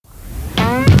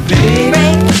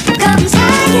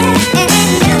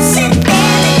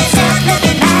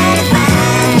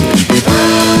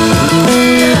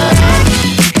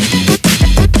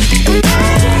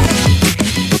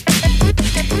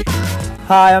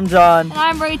Hi, I'm John. And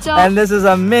I'm Rachel. And this is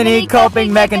a mini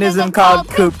coping mechanism called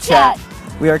Coop Chat.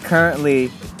 We are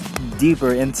currently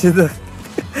deeper into the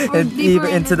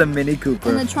into the Mini Cooper.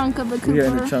 In the trunk of the Cooper. We are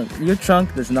in the trunk. Your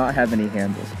trunk does not have any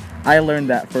handles. I learned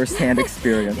that firsthand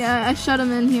experience. Yeah, I shut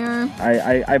him in here.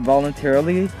 I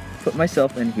voluntarily put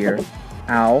myself in here.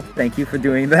 Ow, thank you for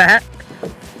doing that.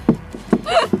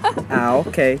 Ow,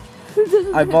 okay.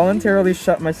 I voluntarily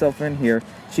shut myself in here.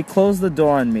 She closed the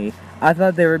door on me. I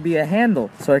thought there would be a handle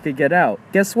so I could get out.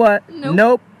 Guess what?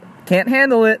 Nope. Can't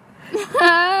handle it.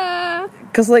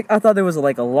 Cause I thought there was a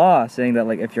law saying that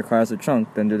if your car has a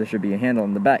trunk, then there should be a handle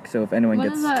in the back. So if anyone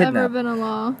gets kidnapped. When has that ever been a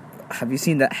law? Have you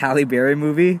seen that Halle Berry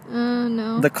movie?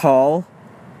 No. The Call.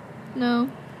 No.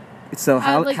 So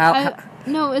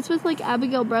no, it's with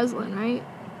Abigail Breslin, right?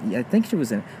 Yeah, I think she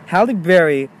was in it. Halle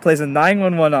Berry plays a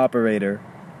 911 operator,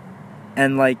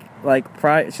 and she is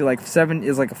a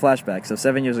flashback. So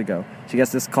 7 years ago, she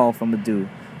gets this call from a dude,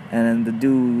 and then the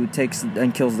dude takes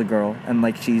and kills the girl, and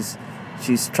she's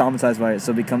traumatized by it,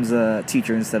 so becomes a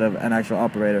teacher instead of an actual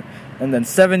operator. And then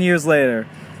 7 years later,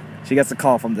 she gets a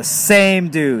call from the same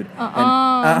dude.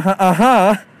 And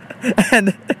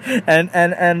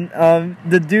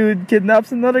the dude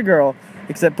kidnaps another girl,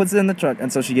 except puts it in the trunk,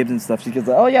 and so she gives him stuff. She goes,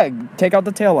 oh yeah, take out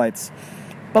the taillights.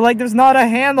 But there's not a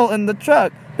handle in the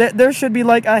truck. There should be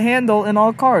a handle in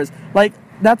all cars.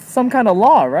 That's some kind of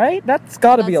law, right? That's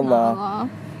gotta be a law.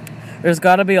 There's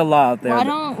gotta be a law out there.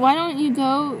 Why don't you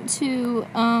go to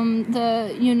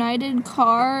the United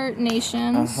Car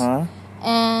Nations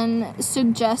and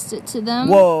suggest it to them?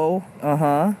 Whoa.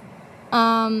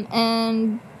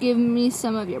 And give me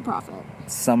some of your profit.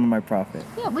 Some of my profit.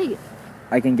 Yeah, wait.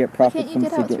 I can get profit from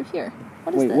get out through here.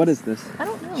 What is this? What is this? I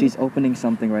don't know. She's opening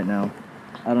something right now.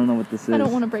 I don't know what this is. I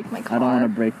don't want to break my car. I don't want to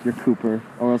break your Cooper,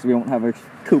 or else we won't have a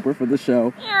Cooper for the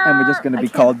show, and we're just going to be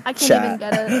called I can't Chat. even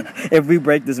get it. If we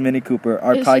break this Mini Cooper,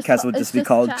 our podcast will just be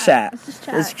called Chat.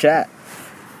 It's Chat.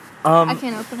 I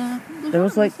can't open it. There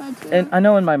was and I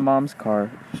know in my mom's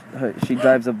car, she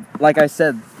drives like I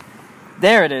said,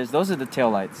 there it is. Those are the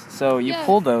taillights. So you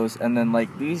pull those, and then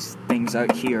these things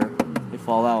out here, they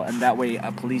fall out, and that way if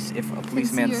a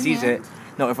policeman sees it.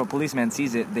 No, if a policeman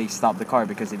sees it, they stop the car,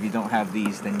 because if you don't have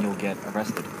these, then you'll get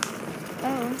arrested.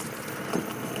 Oh.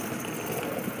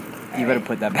 You better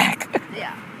put that back.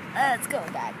 Yeah. Let's go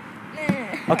back.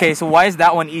 Okay, so why is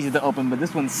that one easy to open, but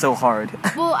this one's so hard?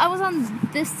 Well, I was on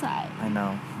this side. I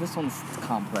know. This one's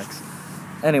complex.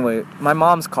 Anyway, my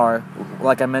mom's car,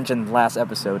 like I mentioned last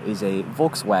episode, is a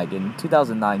Volkswagen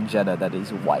 2009 Jetta that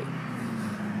is white.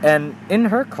 And in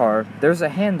her car, there's a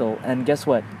handle, and guess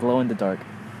what? Glow in the dark.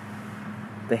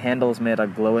 The handle is made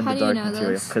of glow-in-the-dark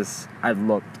material, because I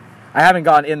looked. I haven't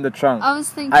gone in the trunk. I was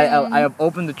thinking... I have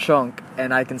opened the trunk,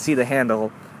 and I can see the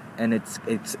handle, and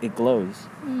it glows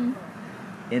in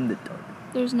the dark.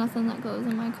 There's nothing that glows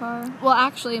in my car. Well,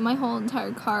 actually, my whole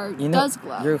entire car does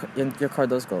glow. Your car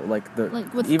does glow.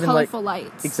 With even colorful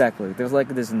lights. Exactly. There's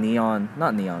this neon...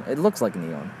 Not neon. It looks like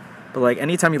neon. But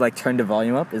anytime you a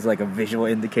volume up is a visual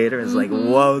indicator. It's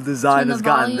whoa, design has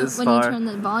gotten this far. When you turn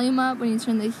the volume up, when you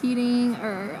turn the heating,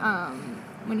 or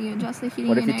when you adjust the heating.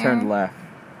 What if you turn left?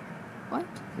 What?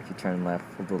 If you turn left,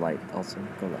 will the light also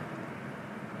go left?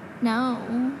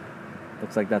 No.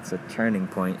 Looks like that's a turning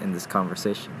point in this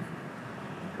conversation.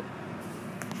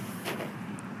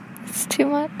 It's too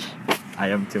much. I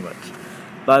am too much.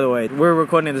 By the way, we're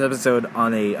recording this episode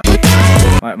on a...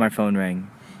 My phone rang.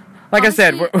 Like honestly,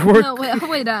 I said, we're... No, wait,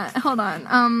 hold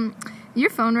on. Your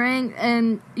phone rang,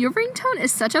 and your ringtone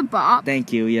is such a bop.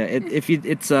 Thank you, yeah.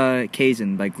 It's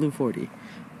Kaizen by Glue 40.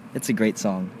 It's a great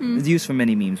song. It's used for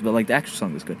many memes, but the actual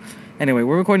song is good. Anyway,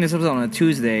 we're recording this episode on a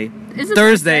Tuesday.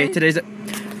 Thursday. Today's...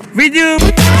 We're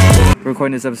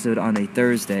recording this episode on a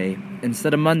Thursday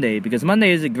instead of Monday, because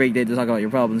Monday is a great day to talk about your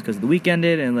problems, because the week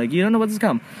ended and you don't know what's to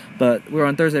come. But we're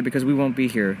on Thursday because we won't be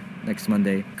here next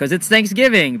Monday, because it's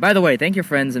Thanksgiving. By the way, thank your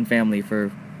friends and family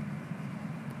for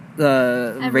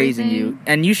raising you,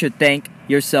 and you should thank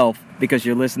yourself because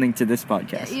you're listening to this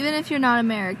podcast. Yeah, even if you're not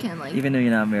American, even though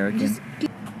you're not American.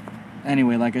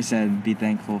 Anyway, like I said, be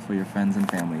thankful for your friends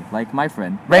and family, like my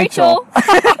friend Rachel.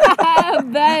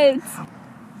 Bet.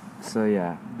 So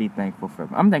yeah, be thankful for...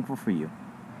 I'm thankful for you.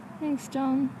 Thanks,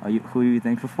 John. Who are you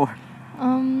thankful for?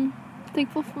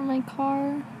 Thankful for my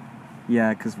car.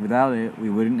 Yeah, because without it,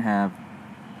 we wouldn't have...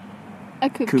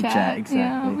 A Coop Chat. Exactly.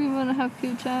 Yeah, we wouldn't have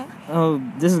Coop Chat. Oh,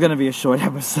 this is going to be a short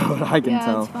episode, I can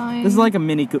tell. Yeah, it's fine. This is like a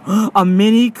mini Coop... a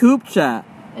mini Coop Chat!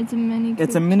 It's a mini Coop Chat.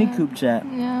 It's a mini Coop Chat.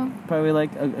 Yeah. Probably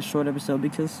a short episode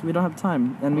because we don't have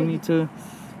time, and we need to...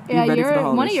 Yeah,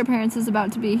 one of your parents is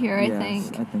about to be here, I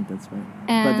think. I think that's right.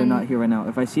 But they're not here right now.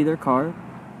 If I see their car,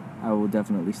 I will will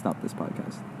definitely stop this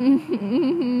podcast.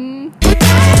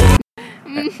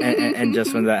 and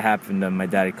just when that happened, my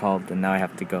daddy called, and now I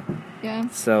have to go. Yeah.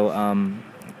 So,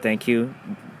 thank you.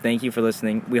 Thank you for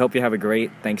listening. We hope you have a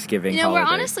great Thanksgiving holiday. We're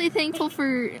honestly thankful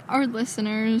for our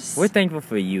listeners. We're thankful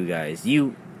for you guys.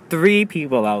 You 3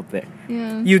 people out there.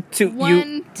 Yeah. You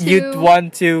 2. You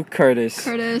 1, 2,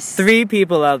 Curtis. 3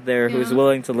 people out there who's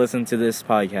willing to listen to this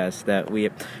podcast that we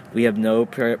have no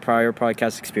prior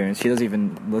podcast experience. She doesn't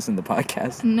even listen to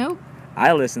podcasts. Nope.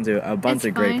 I listen to a bunch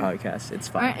of great podcasts. It's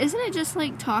fine. Isn't it just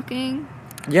like talking?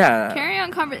 Yeah. Carry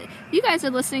on You guys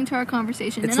are listening to our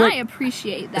conversation, and I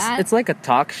appreciate that. It's like a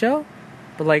talk show,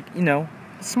 but like,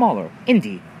 smaller.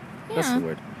 Indie. Yeah. That's the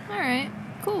word. All right.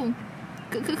 Cool.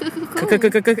 All right.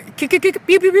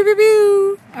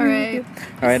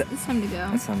 It's time to go.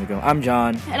 It's time to go. I'm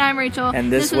John. And I'm Rachel.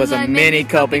 And this was a mini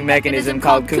coping mechanism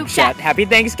called Coop Chat. Happy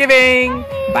Thanksgiving!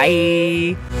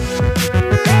 Bye!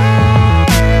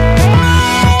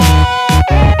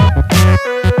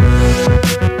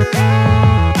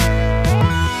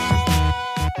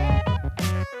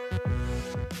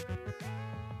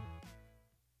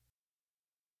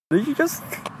 Did you just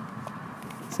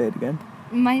say it again?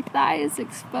 My thigh is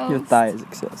exposed. Your thigh is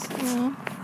exposed. Yeah.